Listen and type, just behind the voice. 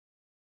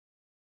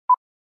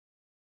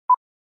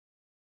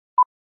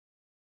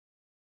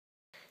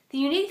The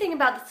unique thing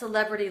about the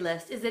celebrity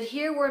list is that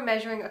here we're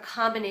measuring a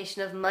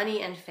combination of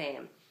money and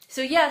fame.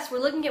 So yes, we're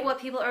looking at what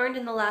people earned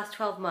in the last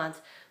 12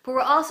 months, but we're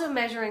also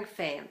measuring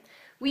fame.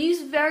 We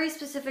use very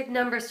specific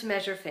numbers to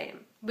measure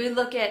fame. We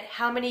look at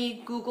how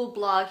many Google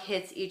blog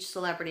hits each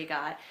celebrity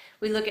got.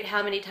 We look at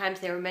how many times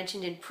they were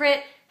mentioned in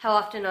print, how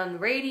often on the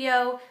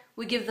radio.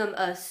 We give them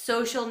a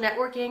social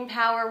networking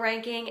power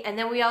ranking, and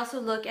then we also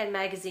look at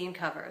magazine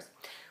covers.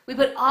 We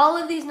put all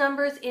of these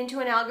numbers into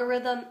an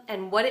algorithm,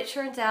 and what it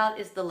turns out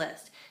is the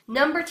list.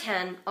 Number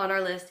 10 on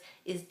our list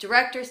is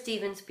director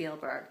Steven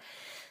Spielberg.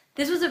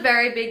 This was a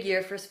very big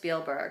year for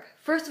Spielberg.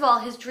 First of all,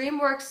 his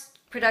DreamWorks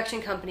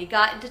production company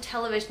got into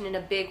television in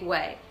a big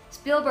way.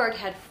 Spielberg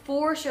had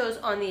 4 shows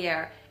on the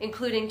air,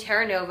 including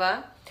Terra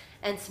Nova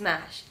and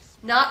Smash.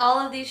 Not all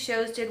of these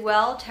shows did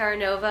well. Terra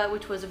Nova,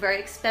 which was a very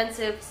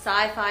expensive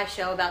sci-fi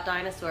show about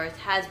dinosaurs,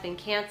 has been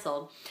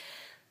canceled.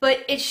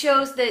 But it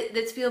shows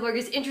that Spielberg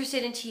is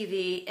interested in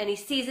TV and he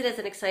sees it as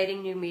an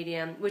exciting new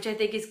medium, which I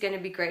think is going to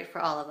be great for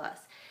all of us.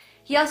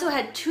 He also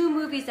had 2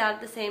 movies out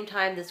at the same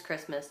time this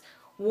Christmas,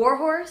 War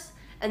Horse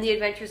and The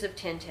Adventures of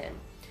Tintin.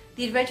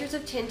 The Adventures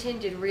of Tintin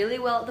did really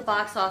well at the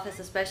box office,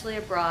 especially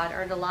abroad,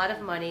 earned a lot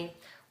of money.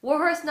 War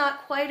Horse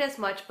not quite as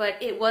much, but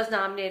it was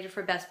nominated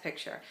for Best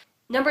Picture.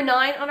 Number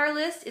 9 on our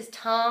list is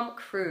Tom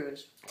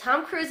Cruise.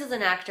 Tom Cruise is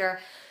an actor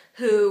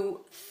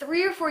who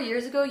 3 or 4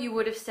 years ago you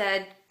would have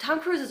said, Tom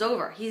Cruise is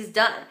over, he's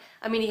done.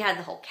 I mean, he had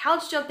the whole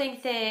couch jumping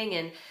thing,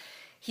 and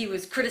he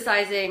was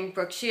criticizing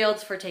Brooke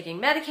Shields for taking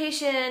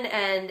medication,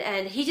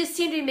 and he just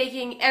seemed to be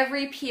making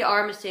every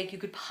PR mistake you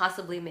could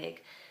possibly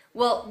make.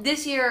 Well,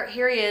 this year,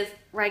 here he is,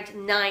 ranked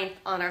 9th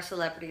on our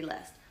celebrity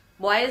list.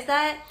 Why is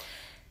that?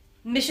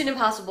 Mission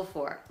Impossible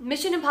 4.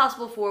 Mission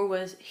Impossible 4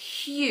 was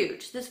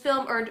huge. This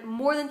film earned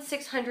more than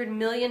 $600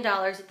 million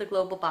at the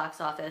global box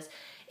office.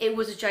 It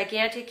was a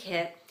gigantic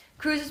hit.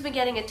 Cruise has been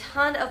getting a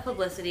ton of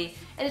publicity,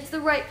 and it's the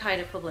right kind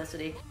of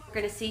publicity. We're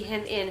going to see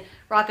him in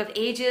Rock of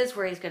Ages,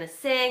 where he's going to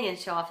sing and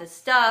show off his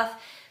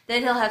stuff.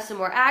 Then he'll have some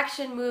more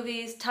action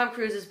movies. Tom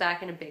Cruise is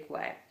back in a big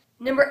way.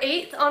 Number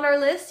 8 on our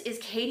list is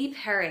Katy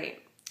Perry.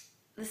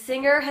 The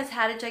singer has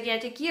had a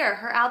gigantic year.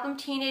 Her album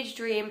Teenage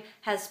Dream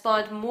has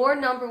spawned more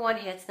 #1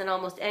 hits than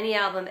almost any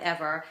album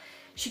ever.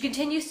 She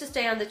continues to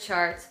stay on the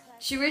charts.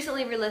 She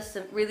recently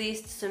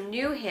released some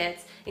new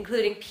hits,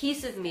 including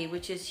Piece of Me,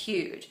 which is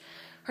huge.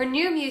 Her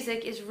new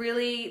music is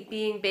really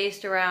being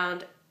based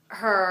around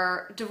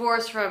her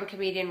divorce from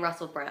comedian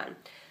Russell Brand.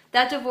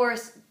 That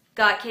divorce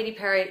got Katy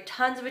Perry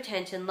tons of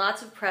attention,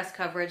 lots of press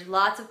coverage,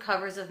 lots of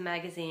covers of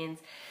magazines.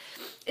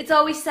 It's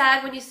always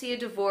sad when you see a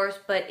divorce,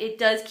 but it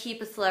does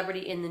keep a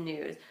celebrity in the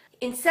news.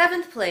 In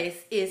 7th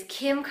place is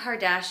Kim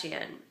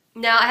Kardashian.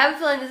 Now, I have a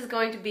feeling this is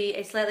going to be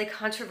a slightly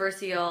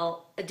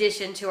controversial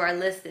addition to our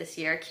list this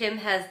year. Kim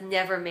has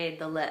never made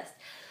the list.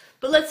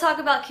 But let's talk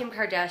about Kim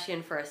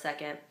Kardashian for a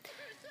second.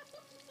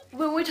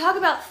 When we talk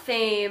about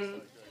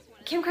fame,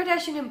 Kim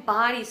Kardashian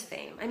embodies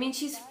fame. I mean,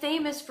 she's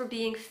famous for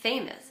being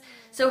famous.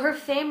 So her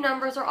fame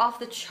numbers are off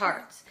the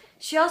charts.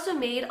 She also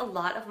made a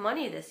lot of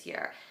money this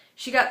year.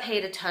 She got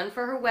paid a ton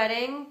for her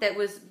wedding that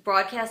was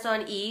broadcast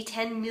on E!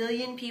 10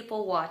 million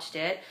people watched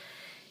it.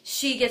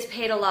 She gets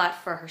paid a lot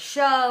for her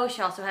show.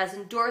 She also has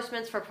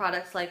endorsements for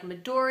products like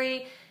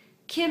Midori.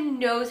 Kim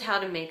knows how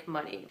to make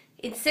money.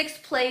 In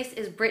 6th place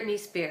is Britney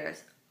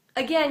Spears.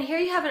 Again, here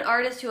you have an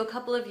artist who a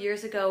couple of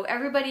years ago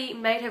everybody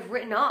might have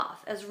written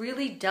off as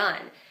really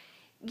done.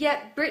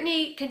 Yet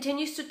Britney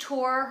continues to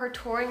tour. Her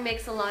touring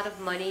makes a lot of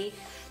money.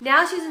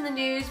 Now she's in the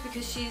news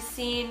because she's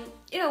seen,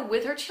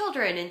 with her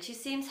children, and she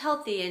seems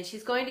healthy, and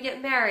she's going to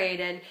get married,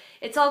 and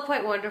it's all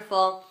quite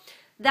wonderful.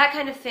 That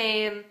kind of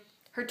fame,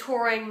 her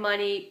touring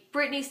money,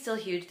 Britney's still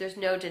huge. There's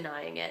no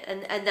denying it,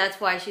 and that's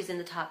why she's in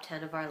the top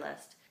 10 of our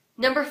list.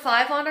 Number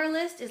 5 on our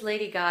list is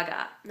Lady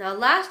Gaga. Now,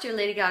 last year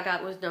Lady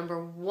Gaga was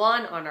number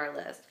 1 on our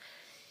list.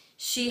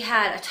 She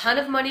had a ton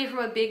of money from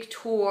a big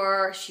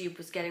tour. She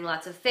was getting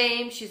lots of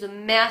fame. She's a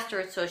master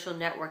at social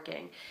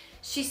networking.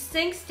 She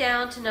sinks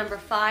down to number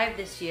 5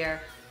 this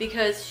year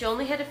because she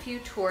only had a few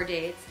tour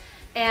dates,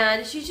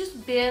 and she's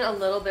just been a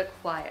little bit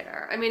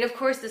quieter. I mean, of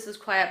course, this is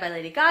quiet by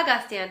Lady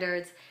Gaga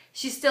standards.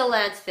 She still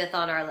lands 5th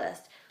on our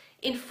list.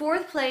 In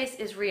 4th place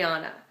is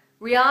Rihanna.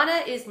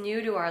 Rihanna is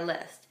new to our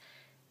list.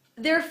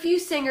 There are few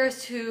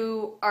singers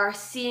who are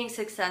seeing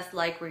success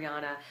like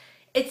Rihanna.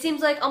 It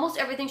seems like almost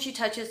everything she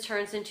touches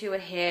turns into a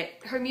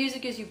hit. Her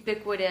music is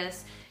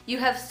ubiquitous. You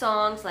have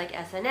songs like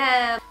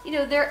S&M.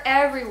 They're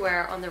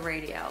everywhere on the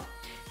radio.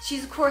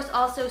 She's, of course,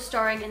 also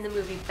starring in the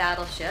movie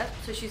Battleship,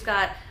 so she's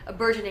got a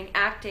burgeoning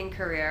acting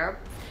career.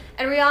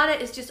 And Rihanna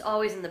is just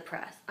always in the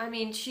press. I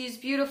mean, she's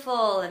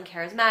beautiful and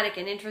charismatic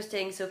and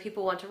interesting, so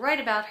people want to write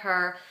about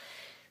her.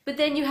 But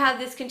then you have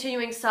this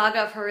continuing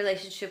saga of her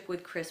relationship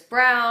with Chris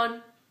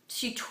Brown.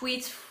 She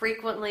tweets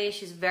frequently.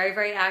 She's a very,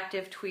 very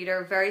active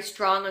tweeter, very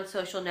strong on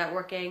social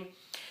networking.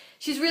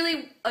 She's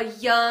really a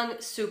young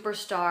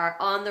superstar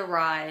on the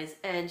rise,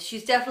 and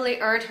she's definitely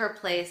earned her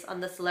place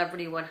on the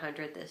Celebrity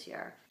 100 this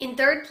year. In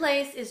 3rd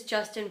place is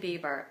Justin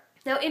Bieber.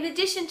 Now, in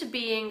addition to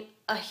being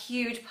a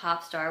huge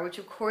pop star, which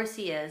of course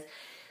he is,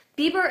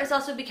 Bieber is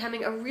also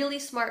becoming a really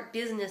smart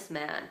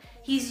businessman.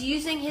 He's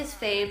using his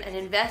fame and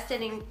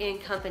investing in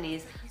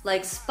companies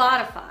like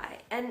Spotify,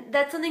 and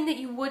that's something that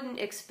you wouldn't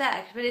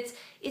expect, but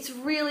it's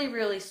really,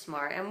 really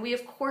smart, and we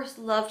of course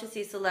love to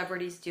see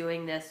celebrities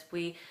doing this.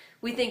 We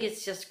think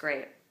it's just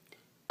great.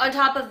 On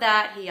top of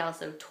that, he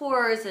also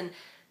tours and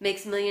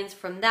makes millions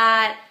from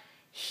that.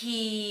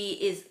 He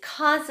is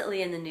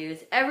constantly in the news.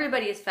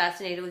 Everybody is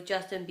fascinated with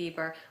Justin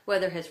Bieber,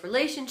 whether his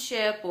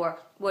relationship or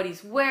what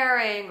he's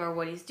wearing or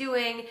what he's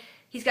doing.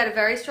 He's got a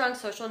very strong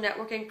social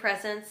networking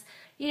presence.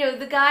 You know,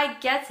 the guy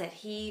gets it.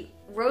 He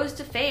rose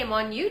to fame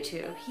on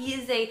YouTube. He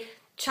is a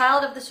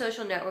child of the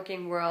social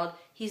networking world.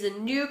 He's a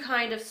new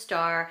kind of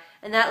star,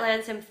 and that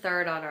lands him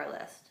third on our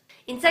list.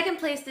 In second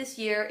place this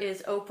year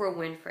is Oprah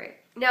Winfrey.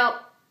 Now,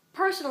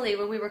 personally,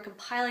 when we were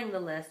compiling the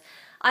list,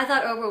 I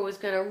thought Oprah was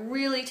going to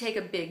really take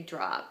a big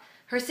drop.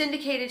 Her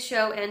syndicated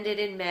show ended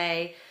in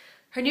May.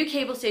 Her new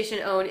cable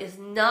station OWN is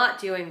not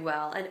doing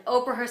well, and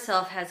Oprah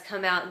herself has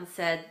come out and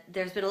said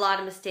there's been a lot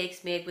of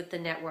mistakes made with the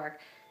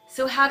network.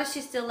 So how does she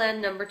still land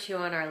number 2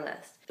 on our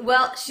list?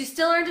 Well, she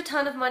still earned a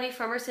ton of money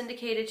from her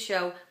syndicated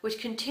show, which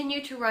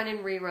continued to run in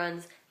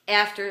reruns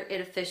after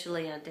it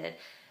officially ended.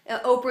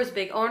 Oprah's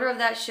big owner of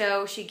that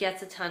show. She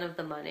gets a ton of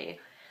the money.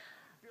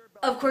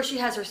 Of course, she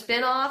has her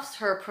spin-offs,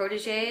 her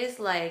proteges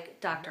like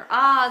Dr.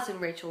 Oz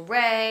and Rachel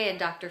Ray and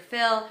Dr.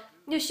 Phil.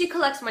 You know, she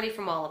collects money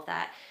from all of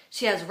that.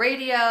 She has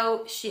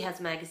radio, she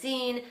has a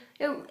magazine.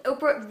 You know,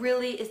 Oprah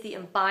really is the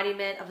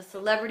embodiment of a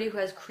celebrity who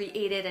has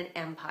created an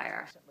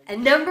empire.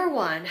 And number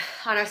 1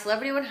 on our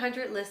Celebrity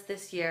 100 list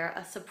this year,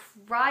 a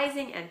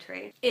surprising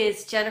entry,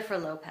 is Jennifer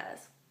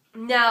Lopez.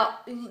 Now,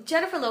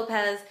 Jennifer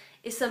Lopez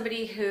is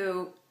somebody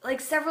who,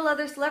 like several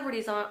other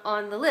celebrities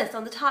on the list,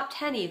 on the top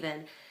 10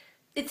 even,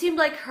 it seemed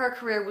like her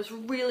career was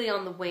really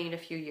on the wane a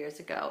few years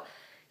ago.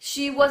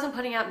 She wasn't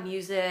putting out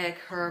music,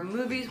 her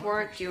movies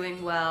weren't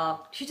doing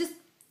well, she just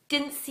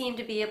didn't seem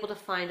to be able to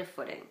find a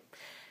footing.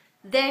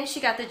 Then she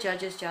got the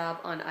judge's job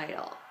on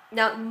Idol.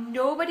 Now,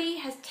 nobody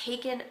has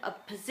taken a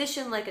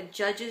position like a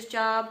judge's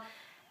job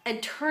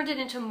and turned it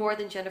into more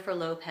than Jennifer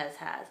Lopez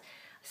has.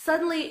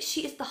 Suddenly,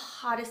 she is the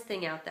hottest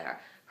thing out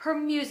there. Her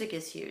music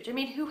is huge. I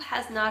mean, who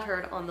has not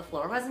heard On the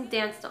Floor? Who hasn't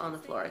danced to On the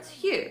Floor? It's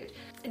huge.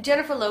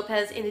 Jennifer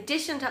Lopez, in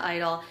addition to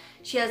Idol,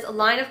 she has a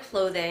line of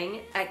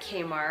clothing at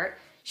Kmart.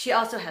 She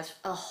also has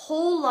a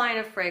whole line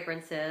of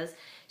fragrances.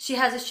 She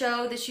has a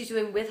show that she's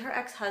doing with her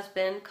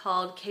ex-husband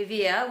called Que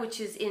Via,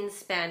 which is in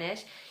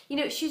Spanish. You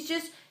know,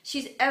 she's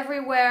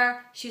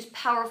everywhere. She's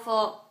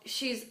powerful.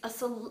 She's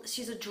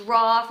a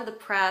draw for the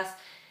press.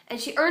 And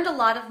she earned a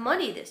lot of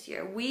money this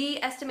year. We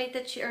estimate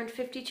that she earned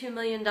 $52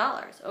 million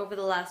over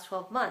the last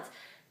 12 months.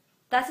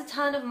 That's a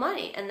ton of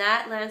money, and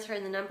that lands her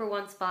in the number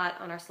 1 spot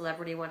on our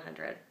Celebrity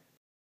 100.